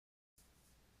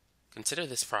Consider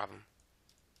this problem.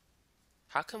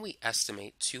 How can we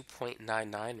estimate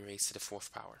 2.99 raised to the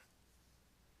fourth power?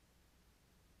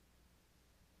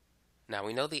 Now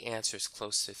we know the answer is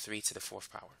close to 3 to the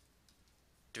fourth power.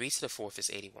 3 to the fourth is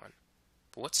 81.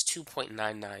 But what's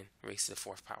 2.99 raised to the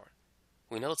fourth power?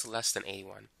 We know it's less than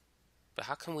 81, but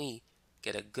how can we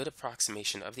get a good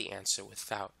approximation of the answer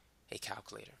without a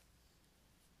calculator?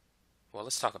 Well,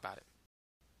 let's talk about it.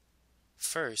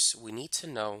 First, we need to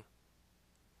know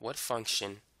what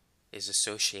function is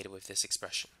associated with this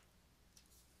expression.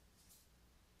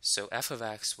 So f of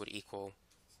x would equal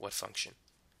what function?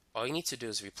 All you need to do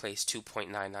is replace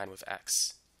 2.99 with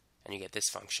x, and you get this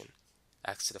function,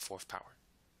 x to the fourth power.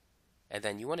 And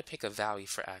then you want to pick a value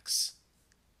for x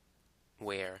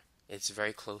where it's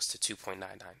very close to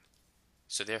 2.99.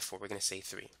 So therefore, we're going to say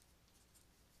 3.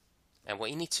 And what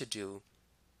you need to do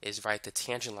is write the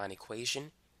tangent line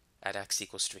equation at x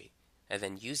equals 3, and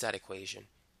then use that equation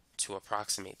to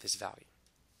approximate this value.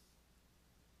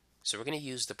 So we're going to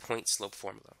use the point slope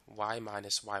formula. Y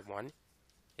minus y1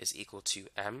 is equal to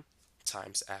m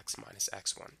times x minus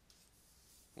x1.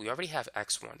 We already have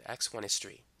x1. x1 is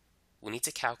 3. We need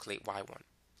to calculate y1,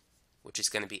 which is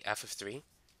going to be f of 3,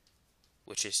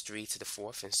 which is 3 to the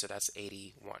fourth, and so that's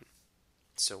 81.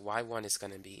 So y1 is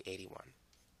going to be 81.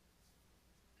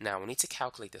 Now we need to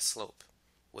calculate the slope,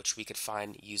 which we could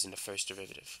find using the first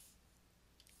derivative.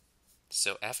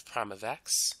 So f prime of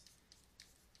x,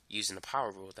 using the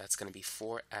power rule, that's going to be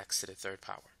 4x to the third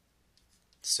power.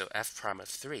 So f prime of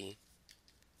 3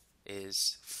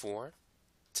 is 4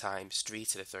 times 3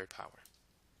 to the third power.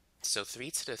 So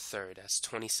 3 to the third, that's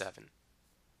 27.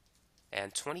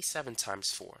 And 27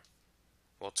 times 4.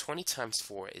 Well, 20 times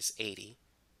 4 is 80.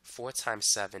 4 times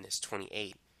 7 is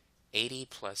 28. 80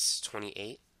 plus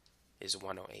 28 is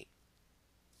 108.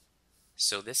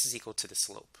 So this is equal to the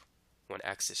slope when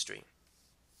x is 3.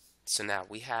 So now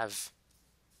we have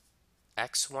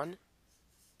x1,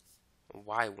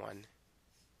 y1,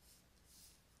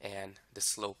 and the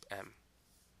slope m.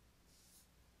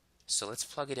 So let's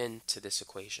plug it into this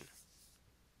equation.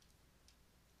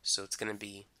 So it's going to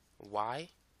be y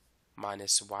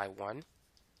minus y1,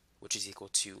 which is equal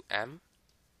to m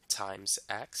times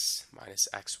x minus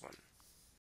x1.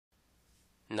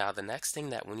 Now the next thing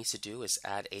that we need to do is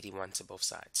add 81 to both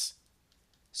sides.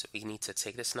 So we need to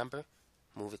take this number,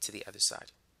 move it to the other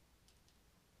side.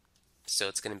 So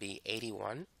it's going to be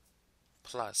 81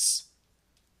 plus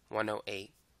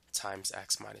 108 times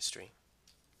x minus 3.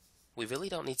 We really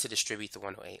don't need to distribute the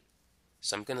 108,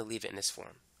 so I'm going to leave it in this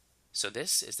form. So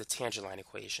this is the tangent line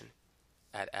equation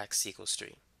at x equals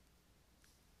 3.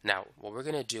 Now what we're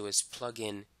going to do is plug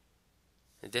in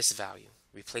this value,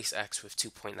 replace x with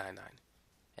 2.99,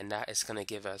 and that is going to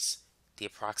give us the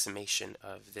approximation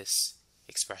of this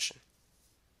expression.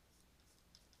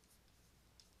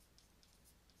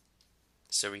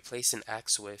 So replacing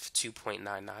x with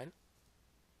 2.99,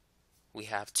 we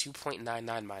have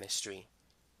 2.99 minus 3,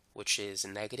 which is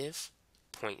negative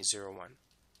 0.01.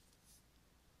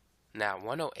 Now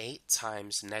 108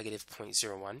 times negative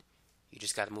 0.01, you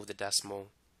just got to move the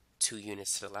decimal 2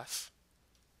 units to the left.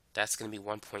 That's going to be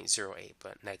 1.08,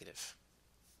 but negative.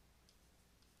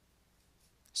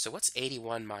 So what's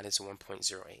 81 minus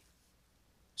 1.08?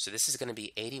 So this is going to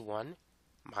be 81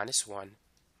 minus 1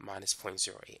 minus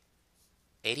 0.08.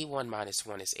 81 minus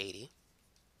 1 is 80,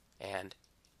 and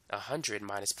 100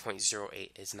 minus 0.08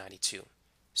 is 92.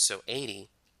 So 80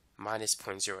 minus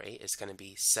 0.08 is going to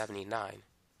be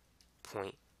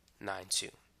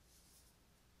 79.92,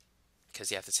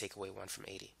 because you have to take away 1 from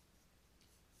 80.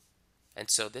 And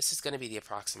so this is going to be the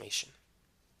approximation.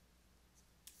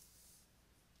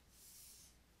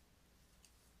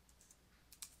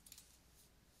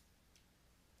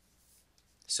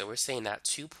 So we're saying that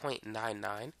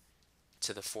 2.99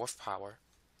 to the fourth power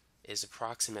is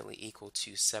approximately equal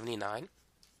to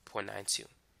 79.92.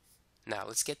 Now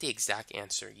let's get the exact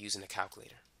answer using a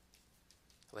calculator.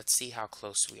 Let's see how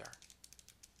close we are.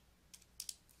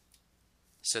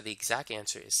 So the exact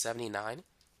answer is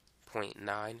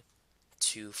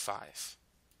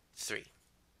 79.9253.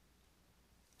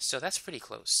 So that's pretty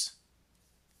close.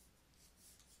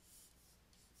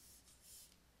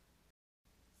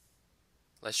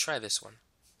 Let's try this one.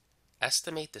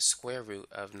 Estimate the square root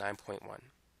of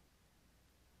 9.1.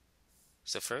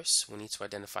 So first, we need to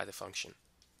identify the function.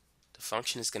 The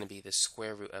function is going to be the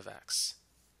square root of x.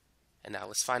 And now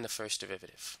let's find the first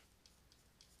derivative.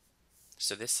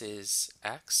 So this is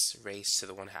x raised to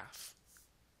the 1/2.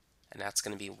 And that's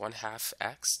going to be 1/2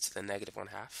 x to the negative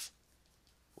 1/2,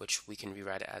 which we can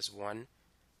rewrite it as 1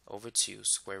 over 2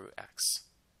 square root x.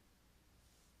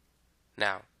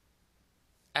 Now,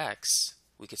 x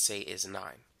we could say is 9,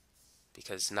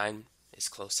 because 9 is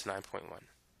close to 9.1.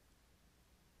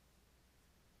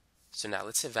 So now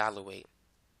let's evaluate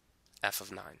f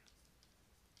of 9.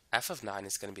 F of 9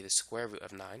 is going to be the square root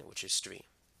of 9, which is 3.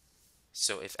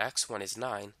 So if x1 is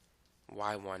 9,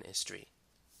 y1 is 3.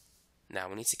 Now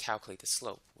we need to calculate the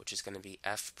slope, which is going to be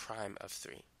f prime of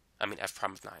 9. I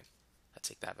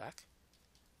take that back.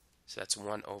 So that's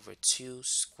 1 over 2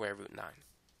 square root 9.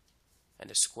 And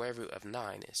the square root of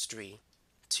 9 is 3.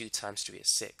 2 times 3 is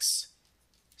 6.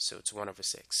 So it's 1 over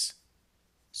 6.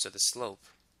 So the slope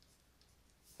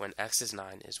when x is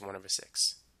 9 is 1 over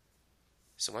 6.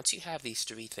 So once you have these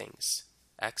three things,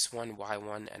 x1,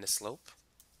 y1, and the slope,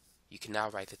 you can now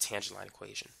write the tangent line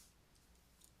equation.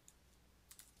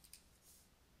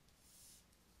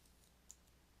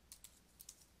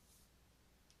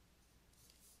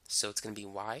 So it's going to be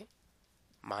y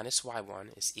minus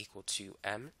y1 is equal to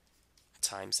m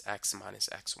times x minus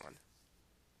x1.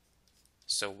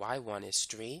 So y1 is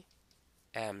 3,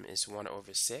 m is 1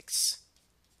 over 6,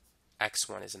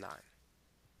 x1 is 9.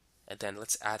 And then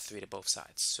let's add 3 to both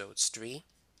sides. So it's 3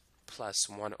 plus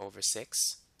 1 over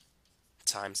 6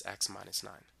 times x minus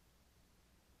 9.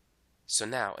 So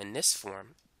now in this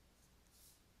form,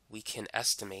 we can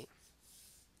estimate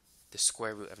the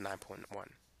square root of 9.1.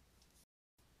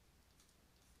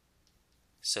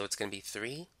 So it's going to be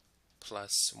 3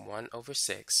 plus 1 over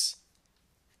 6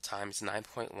 times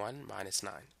 9.1 minus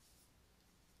 9.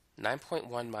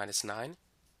 9.1 minus 9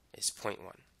 is 0.1.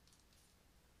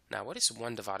 Now what is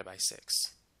 1 divided by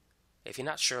 6? If you're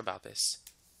not sure about this,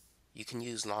 you can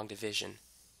use long division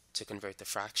to convert the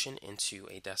fraction into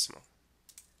a decimal.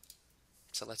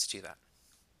 So let's do that.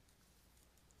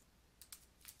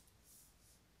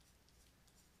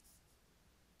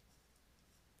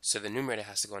 So the numerator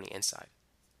has to go on the inside.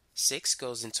 6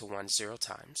 goes into 1 0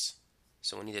 times,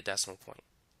 so we need a decimal point.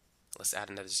 Let's add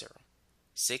another 0.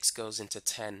 6 goes into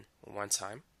 10 one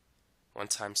time. 1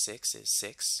 times 6 is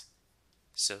 6.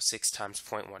 So 6 times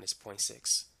 0.1 is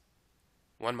 0.6.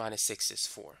 1 minus 6 is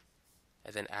 4.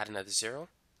 And then add another 0.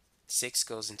 6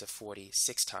 goes into 40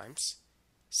 6 times.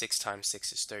 6 times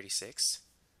 6 is 36.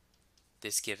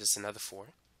 This gives us another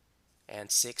 4.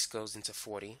 And 6 goes into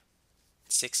 40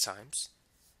 6 times.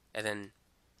 And then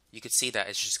you could see that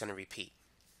it's just going to repeat.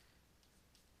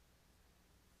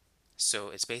 So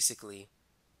it's basically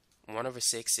 1 over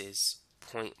 6 is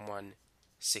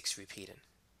 0.16 repeated.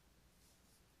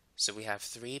 So we have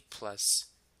 3 plus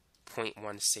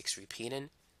 0.16 repeated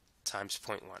times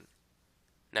 0.1.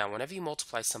 Now whenever you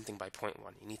multiply something by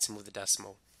 0.1, you need to move the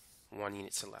decimal 1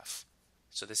 unit to the left.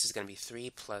 So this is going to be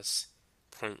 3 plus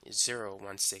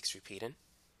 0.016 repeated.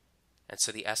 And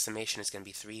so the estimation is going to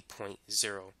be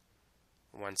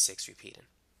 3.016 repeated.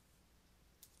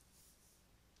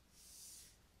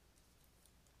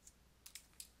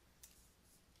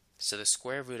 So the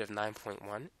square root of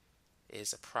 9.1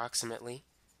 is approximately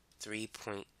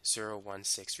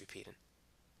 3.016 repeated.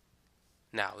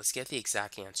 Now let's get the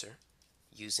exact answer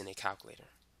using a calculator.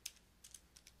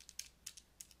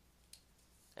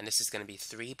 And this is going to be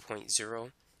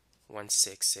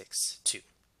 3.01662,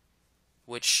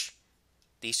 which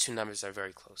these two numbers are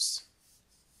very close.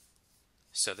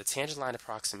 So the tangent line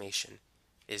approximation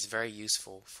is very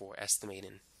useful for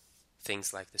estimating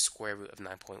things like the square root of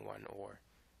 9.1 or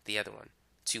the other one,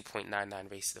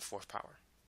 2.99 raised to the 4th power.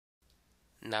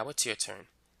 Now it's your turn.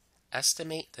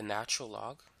 Estimate the natural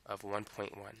log of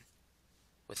 1.1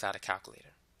 without a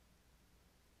calculator.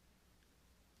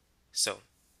 So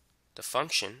the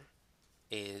function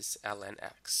is ln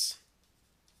x.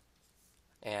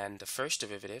 And the first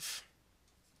derivative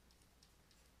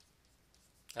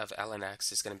of ln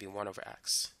x is going to be 1 over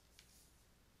x.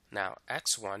 Now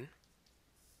x1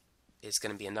 is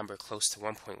going to be a number close to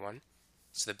 1.1,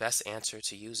 so the best answer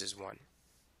to use is 1,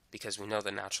 because we know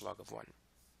the natural log of 1.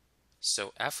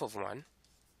 So f of 1,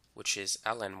 which is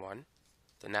ln 1,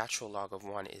 the natural log of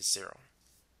 1 is 0,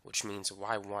 which means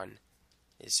y1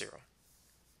 is 0.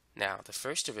 Now the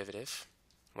first derivative,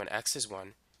 when x is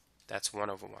 1, that's 1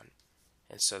 over 1,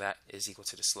 and so that is equal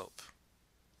to the slope.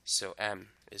 So m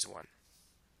is 1.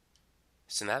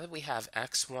 So now that we have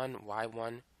x1,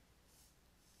 y1,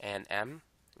 and m,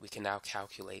 we can now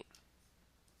calculate,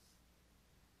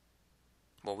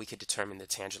 well, we could determine the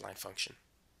tangent line function.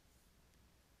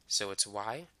 So it's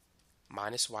y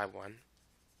minus y1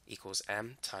 equals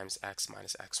m times x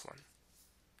minus x1.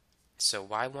 So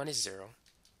y1 is 0,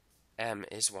 m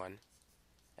is 1,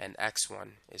 and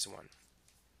x1 is 1.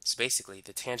 So basically,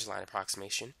 the tangent line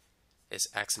approximation is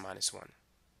x minus 1.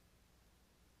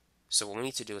 So what we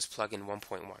need to do is plug in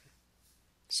 1.1.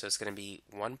 So it's going to be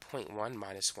 1.1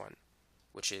 minus 1,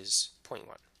 which is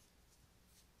 0.1.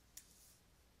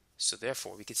 So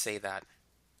therefore, we could say that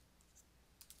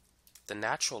the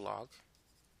natural log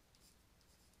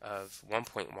of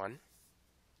 1.1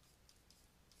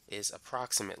 is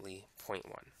approximately 0.1.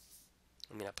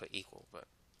 Let me not put equal, but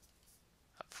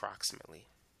approximately.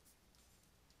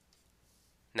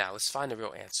 Now let's find the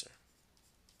real answer.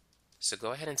 So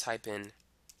go ahead and type in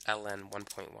ln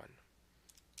 1.1.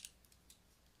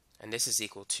 And this is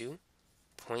equal to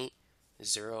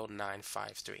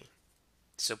 0.0953.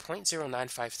 So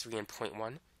 0.0953 and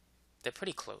 0.1, they're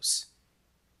pretty close.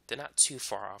 They're not too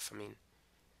far off. I mean,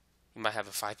 you might have a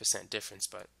 5% difference,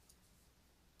 but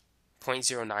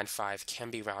 0.095 can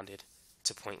be rounded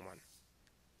to 0.1.